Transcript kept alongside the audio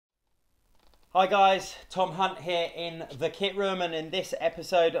Hi guys, Tom Hunt here in the kit room, and in this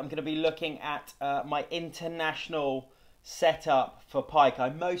episode I'm going to be looking at my international setup for pike.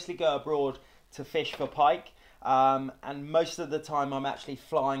 I mostly go abroad to fish for pike, and most of the time I'm actually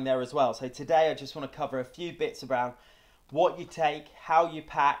flying there as well. So today I just want to cover a few bits around what you take, how you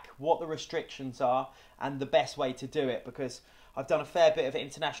pack, what the restrictions are, and the best way to do it, because I've done a fair bit of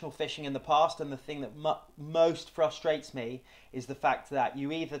international fishing in the past, and the thing that most frustrates me is the fact that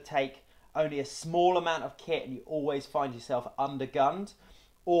you either take only a small amount of kit and you always find yourself undergunned,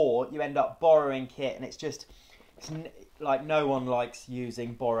 or you end up borrowing kit and it's like no one likes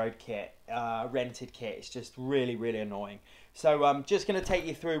using borrowed kit, rented kit. It's just really annoying. So I'm just going to take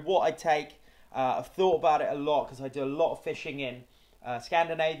you through what I take. I've thought about it a lot because I do a lot of fishing in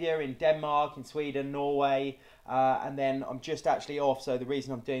Scandinavia, in Denmark, in Sweden, Norway, and then I'm just actually off. So the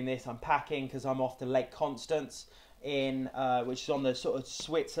reason I'm doing this, I'm packing because I'm off to Lake Constance which is on the sort of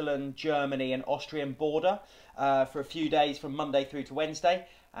Switzerland, Germany and Austrian border for a few days from Monday through to Wednesday,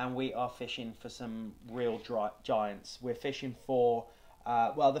 and we are fishing for some real giants. We're fishing for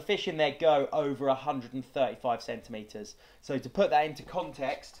well, the fish in there go over 135 centimetres. So to put that into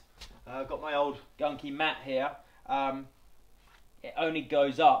context, I've got my old gunky mat here. It only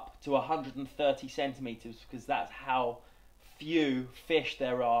goes up to 130 centimetres because that's how few fish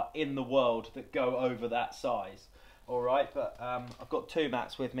there are in the world that go over that size. Alright, but I've got two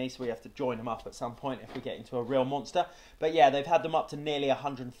mats with me, so we have to join them up at some point if we get into a real monster. But yeah, they've had them up to nearly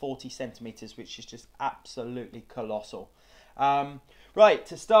 140 centimetres, which is just absolutely colossal. Right,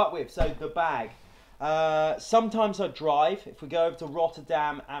 to start with, so the bag. Sometimes I drive. If we go over to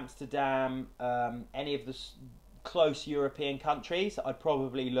Rotterdam, Amsterdam, any of the close European countries, I'd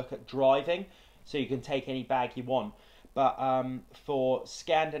probably look at driving, so you can take any bag you want. But for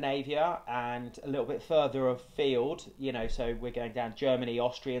Scandinavia and a little bit further afield, you know, so we're going down Germany,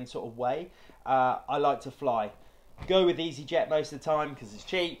 Austrian sort of way, I like to fly. Go with EasyJet most of the time because it's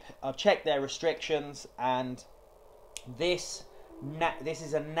cheap. I've checked their restrictions, and this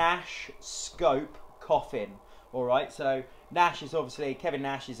is a Nash Scope coffin. All right, so Nash is obviously, Kevin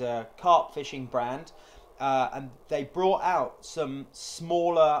Nash is a carp fishing brand, and they brought out some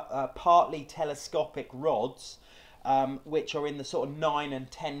smaller, partly telescopic rods, which are in the sort of 9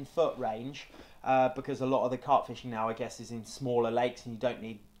 and 10 foot range, because a lot of the carp fishing now, I guess, is in smaller lakes and you don't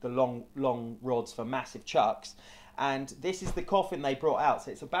need the long rods for massive chucks. And this is the coffin they brought out,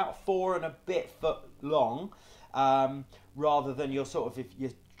 so it's about 4 and a bit foot long, rather than your sort of, if your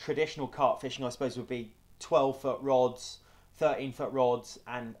traditional carp fishing, I suppose, would be 12 foot rods, 13 foot rods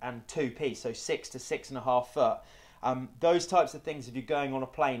and 2-piece, so 6 to 6.5 foot. Those types of things, if you're going on a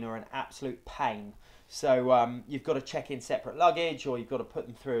plane, are an absolute pain. So you've got to check in separate luggage, or you've got to put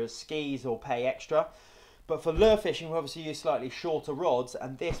them through as skis or pay extra. But for lure fishing, we obviously use slightly shorter rods,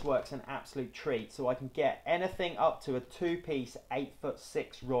 and this works an absolute treat. So I can get anything up to a 2-piece 8'6"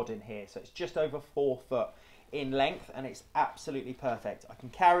 rod in here. So it's just over 4 foot in length, and it's absolutely perfect. I can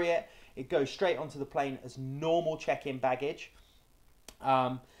carry it. It goes straight onto the plane as normal check-in baggage.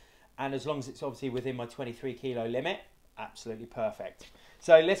 And as long as it's obviously within my 23 kilo limit, absolutely perfect.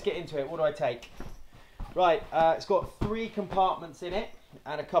 So let's get into it. What do I take? Right, it's got 3 compartments in it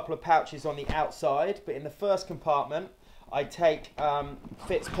and a couple of pouches on the outside. But in the first compartment, I take,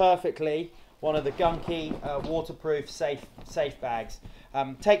 fits perfectly, one of the gunky waterproof safe bags.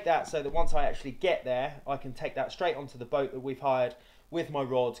 Take that so that once I actually get there, I can take that straight onto the boat that we've hired with my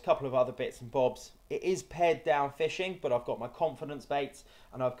rods, a couple of other bits and bobs. It is pared down fishing, but I've got my confidence baits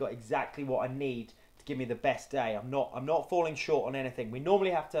and I've got exactly what I need to give me the best day. I'm not falling short on anything. We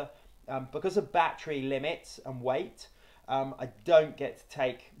normally have to, because of battery limits and weight, I don't get to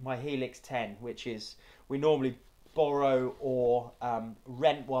take my Helix 10, which is, we normally borrow or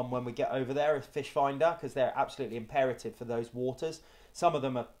rent one when we get over there as fish finder, because they're absolutely imperative for those waters. Some of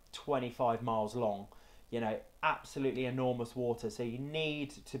them are 25 miles long, you know, absolutely enormous water. So you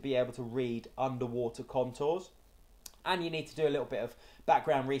need to be able to read underwater contours, and you need to do a little bit of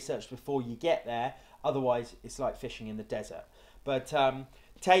background research before you get there. Otherwise, it's like fishing in the desert. But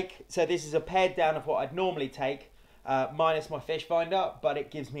so this is a pared down of what I'd normally take, minus my fish finder, but it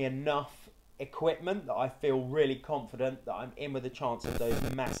gives me enough equipment that I feel really confident that I'm in with a chance of those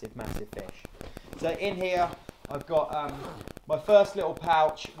massive fish. So in here, I've got my first little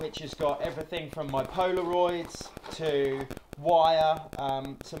pouch, which has got everything from my Polaroids to wire,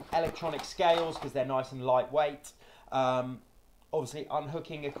 some electronic scales because they're nice and lightweight, obviously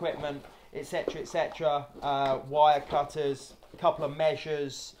unhooking equipment, etc, wire cutters, a couple of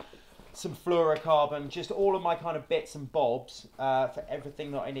measures, some fluorocarbon, just all of my kind of bits and bobs for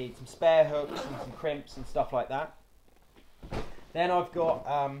everything that I need, some spare hooks and some crimps and stuff like that. Then I've got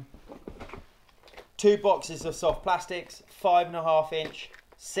 2 boxes of soft plastics, 5.5 inch,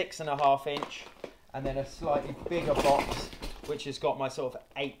 6.5 inch, and then a slightly bigger box which has got my sort of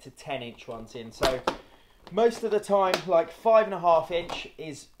 8 to 10 inch ones in. So most of the time, like 5.5 inch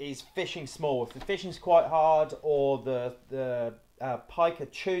is fishing small. If the fishing's quite hard or the pike are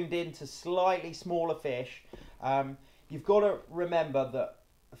tuned into slightly smaller fish, you've got to remember that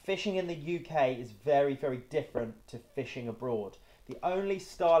fishing in the UK is very, very different to fishing abroad. The only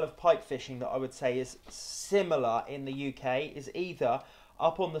style of pike fishing that I would say is similar in the UK is either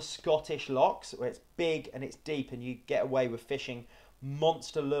up on the Scottish lochs, where it's big and it's deep and you get away with fishing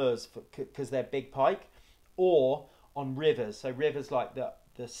monster lures because they're big pike, or on rivers. So rivers like the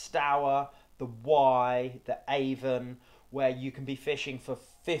Stour, the Wye, the Avon, where you can be fishing for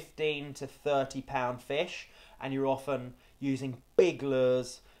 15 to 30 pound fish, and you're often using big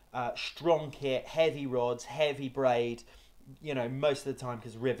lures, strong kit, heavy rods, heavy braid, you know, most of the time,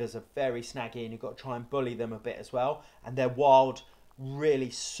 because rivers are very snaggy and you've got to try and bully them a bit as well, and they're wild, really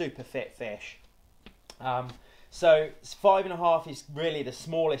super fit fish. So 5.5 is really the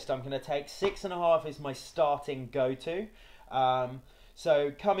smallest I'm going to take. 6.5 is my starting go-to.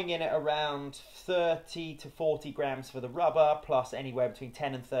 So coming in at around 30 to 40 grams for the rubber, plus anywhere between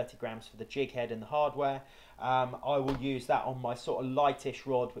 10 and 30 grams for the jig head and the hardware. I will use that on my sort of lightish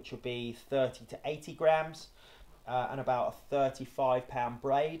rod, which will be 30 to 80 grams and about a 35 pound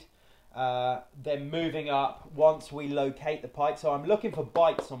braid. Then moving up once we locate the pike. So I'm looking for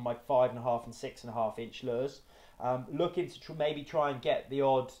bites on my 5.5 and 6.5 inch lures. Looking to maybe try and get the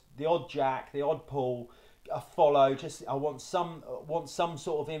odd jack, the odd pull, a follow. Just I want some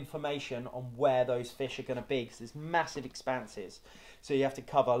sort of information on where those fish are going to be, because there's massive expanses. So you have to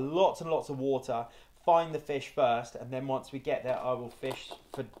cover lots and lots of water, find the fish first, and then once we get there, I will fish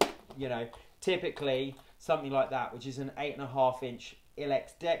for, you know, typically something like that, which is an 8.5 inch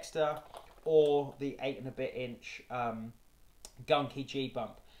Ilex Dexter or the 8 and a bit inch Gunky G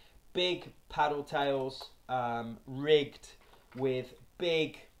Bump. Big paddle tails, rigged with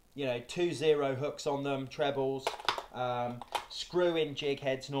big, you know, 2-0 hooks on them, trebles, screw in jig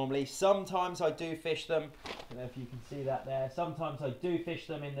heads normally. Sometimes I do fish them, I don't know if you can see that there, sometimes I do fish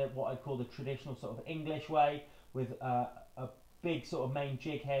them in what I call the traditional sort of English way, with a big sort of main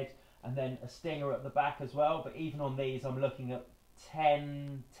jig head and then a stinger at the back as well. But even on these, I'm looking at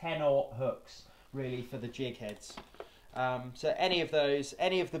 10-aught hooks really for the jig heads. So any of those,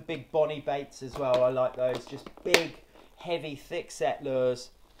 any of the big Bonnie baits as well, I like those. Just big, heavy, thick set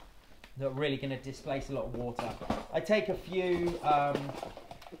lures that are really going to displace a lot of water. I take a few hard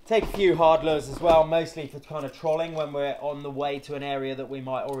lures as well, mostly for kind of trolling when we're on the way to an area that we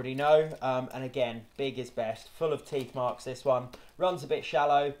might already know. And again, big is best. Full of teeth marks, this one. Runs a bit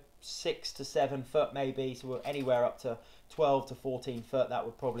shallow, 6 to 7 foot maybe, so we're anywhere up to 12 to 14 foot that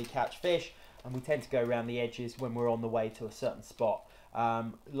would probably catch fish. And we tend to go around the edges when we're on the way to a certain spot.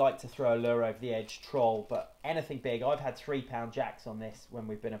 Like to throw a lure over the edge, troll, but anything big. I've had 3 pound jacks on this when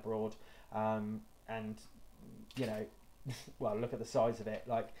we've been abroad, and you know, well, look at the size of it.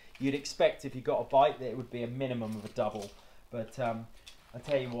 Like, you'd expect if you got a bite that it would be a minimum of a double, but I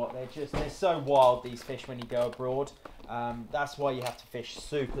tell you what, they're so wild, these fish, when you go abroad. That's why you have to fish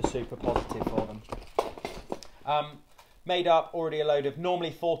super positive for them. Made up already a load of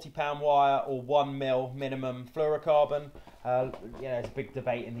normally 40 pound wire or 1 mil minimum fluorocarbon. You know, there's a big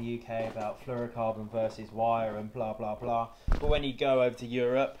debate in the UK about fluorocarbon versus wire and blah blah blah. But when you go over to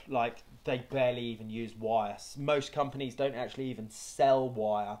Europe, like, they barely even use wire. Most companies don't actually even sell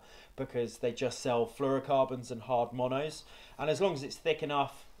wire, because they just sell fluorocarbons and hard monos. And as long as it's thick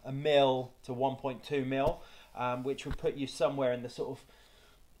enough, a mil to 1.2 mil, which would put you somewhere in the sort of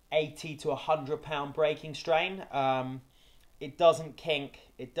 80 to 100 pound breaking strain. It doesn't kink,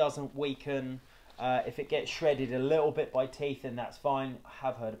 it doesn't weaken. If it gets shredded a little bit by teeth, then that's fine. I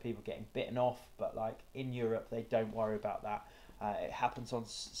have heard of people getting bitten off, but like in Europe, they don't worry about that. It happens on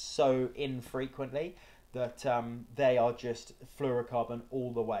so infrequently that they are just fluorocarbon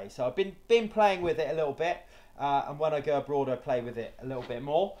all the way. So I've been playing with it a little bit, and when I go abroad, I play with it a little bit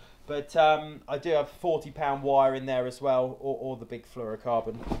more. But I do have 40 pound wire in there as well, or the big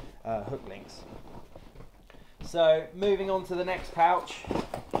fluorocarbon hook links. So moving on to the next pouch,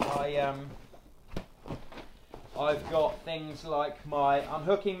 I've got things like my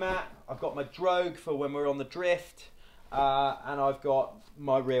unhooking mat, I've got my drogue for when we're on the drift, and I've got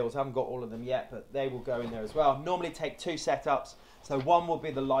my reels. I haven't got all of them yet, but they will go in there as well. Normally take 2 setups. So one will be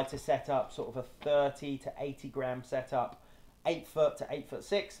the lighter setup, sort of a 30 to 80 gram setup, 8 foot to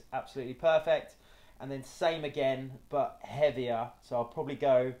 8'6", absolutely perfect. And then same again, but heavier. So I'll probably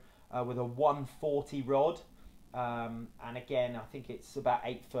go with a 140 rod. And again, I think it's about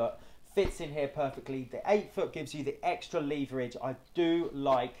 8 foot, fits in here perfectly. The 8 foot gives you the extra leverage. I do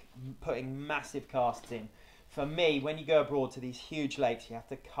like putting massive casts in. For me, when you go abroad to these huge lakes, you have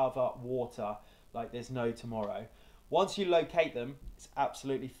to cover water like there's no tomorrow. Once you locate them, it's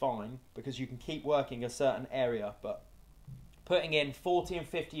absolutely fine because you can keep working a certain area, but putting in 40 and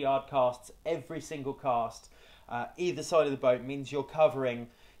 50 yard casts every single cast, either side of the boat, means you're covering,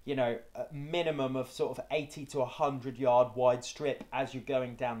 you know, a minimum of sort of 80 to 100 yard wide strip as you're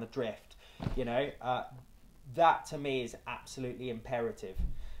going down the drift. You know, that to me is absolutely imperative.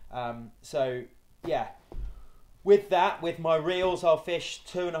 So yeah, with my reels, I'll fish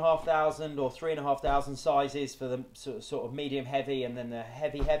 2,500 or 3,500 sizes for the sort of medium heavy and then the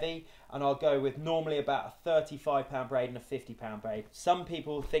heavy, and I'll go with normally about a 35-pound braid and a 50-pound braid. Some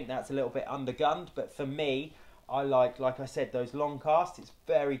people think that's a little bit undergunned, but for me, I like I said, those long casts. It's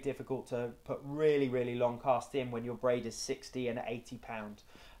very difficult to put really long casts in when your braid is 60 and 80 pound.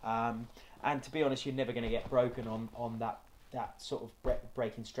 And to be honest, you're never going to get broken on that sort of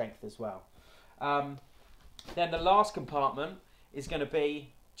breaking strength as well. Then the last compartment is going to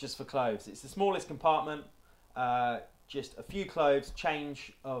be just for clothes. It's the smallest compartment, just a few clothes,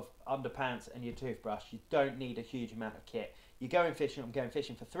 change of underpants and your toothbrush. You don't need a huge amount of kit. You're going fishing, I'm going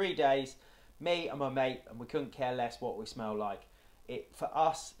fishing for 3 days, me and my mate, and we couldn't care less what we smell like. For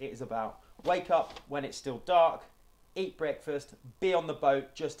us, it is about wake up when it's still dark, eat breakfast, be on the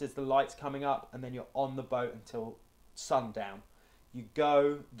boat just as the light's coming up, and then you're on the boat until sundown. You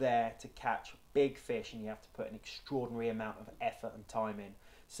go there to catch big fish and you have to put an extraordinary amount of effort and time in.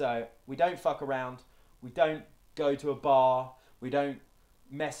 So we don't fuck around, we don't go to a bar, we don't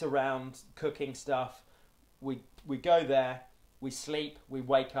mess around cooking stuff. We go there, we sleep, we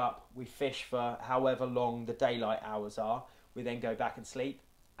wake up, we fish for however long the daylight hours are. We then go back and sleep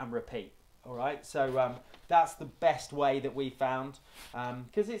and repeat. All right, so that's the best way that we found,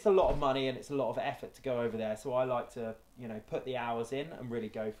 because it's a lot of money and it's a lot of effort to go over there. So I like to, you know, put the hours in and really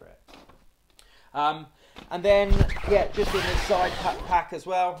go for it. And then, yeah, just in this side pack as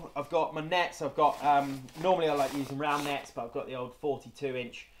well, I've got my nets. I've got, normally I like using round nets, but I've got the old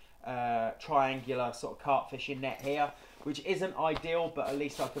 42-inch triangular sort of carp fishing net here, which isn't ideal, but at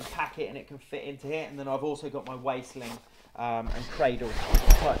least I can pack it and it can fit into here. And then I've also got my waistling and cradle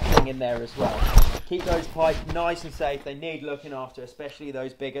type thing in there as well. Keep those pike nice and safe. They need looking after, especially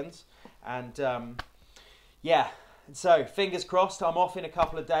those big ones. And yeah, so fingers crossed, I'm off in a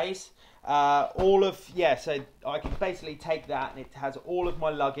couple of days. So I can basically take that and it has all of my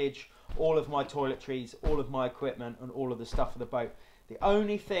luggage, all of my toiletries, all of my equipment and all of the stuff for the boat. The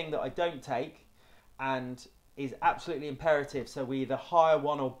only thing that I don't take, and is absolutely imperative, so we either hire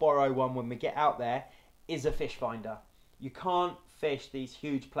one or borrow one when we get out there, is a fish finder. You can't fish these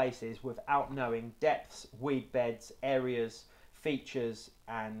huge places without knowing depths, weed beds, areas, features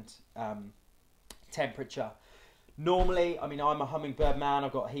and temperature. Normally, I mean, I'm a Humminbird man,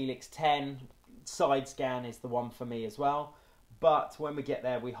 I've got Helix 10, side scan is the one for me as well, but when we get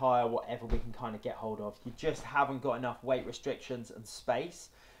there we hire whatever we can kind of get hold of. You just haven't got enough weight restrictions and space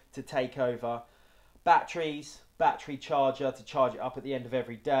to take over batteries, battery charger to charge it up at the end of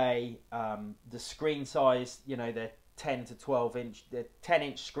every day, the screen size, you know, they're 10 to 12 inch, they're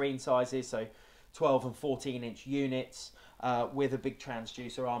 10-inch screen sizes, so 12 and 14-inch units with a big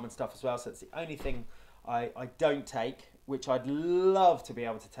transducer arm and stuff as well. So it's the only thing I don't take, which I'd love to be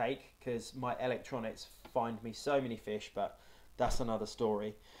able to take because my electronics find me so many fish, but that's another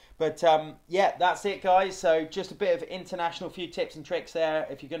story. But yeah, that's it guys. So just a bit of international, few tips and tricks there.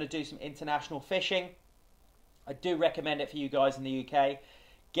 If you're going to do some international fishing, I do recommend it for you guys in the UK.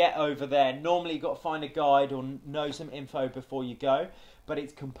 Get over there. Normally you've got to find a guide or know some info before you go, but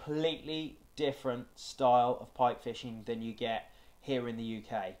it's completely different style of pike fishing than you get here in the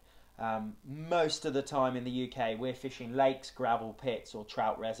UK. Most of the time in the UK we're fishing lakes, gravel pits or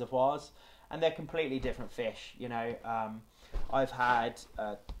trout reservoirs, and they're completely different fish. You know, I've had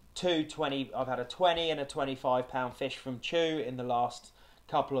a 20 and a 25-pound fish from Chew in the last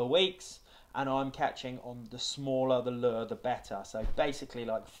couple of weeks, and I'm catching on the smaller the lure the better, so basically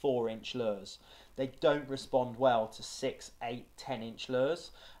like 4-inch lures. They don't respond well to 6, 8, 10-inch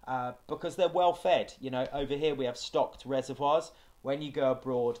lures because they're well fed. You know, over here we have stocked reservoirs. When you go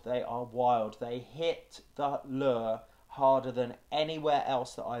abroad, they are wild. They hit the lure harder than anywhere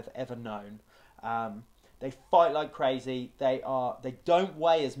else that I've ever known. They fight like crazy. They don't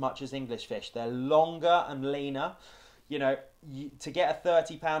weigh as much as English fish. They're longer and leaner. You know, to get a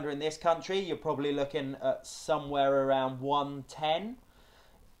 30-pounder in this country, you're probably looking at somewhere around 110.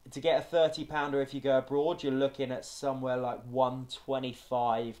 To get a 30-pounder if you go abroad, you're looking at somewhere like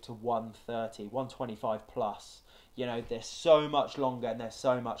 125 to 130, 125 plus. You know, they're so much longer and they're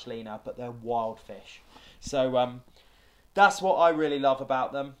so much leaner, but they're wild fish. So that's what I really love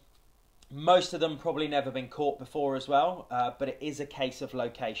about them. Most of them probably never been caught before as well, but it is a case of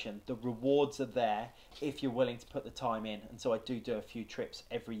location. The rewards are there if you're willing to put the time in, and so I do a few trips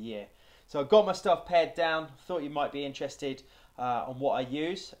every year. So I've got my stuff pared down. Thought you might be interested on what I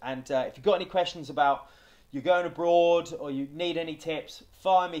use, and if you've got any questions about you're going abroad or you need any tips,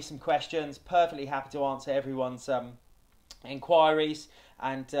 fire me some questions. Perfectly happy to answer everyone's inquiries,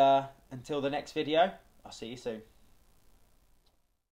 and until the next video, I'll see you soon.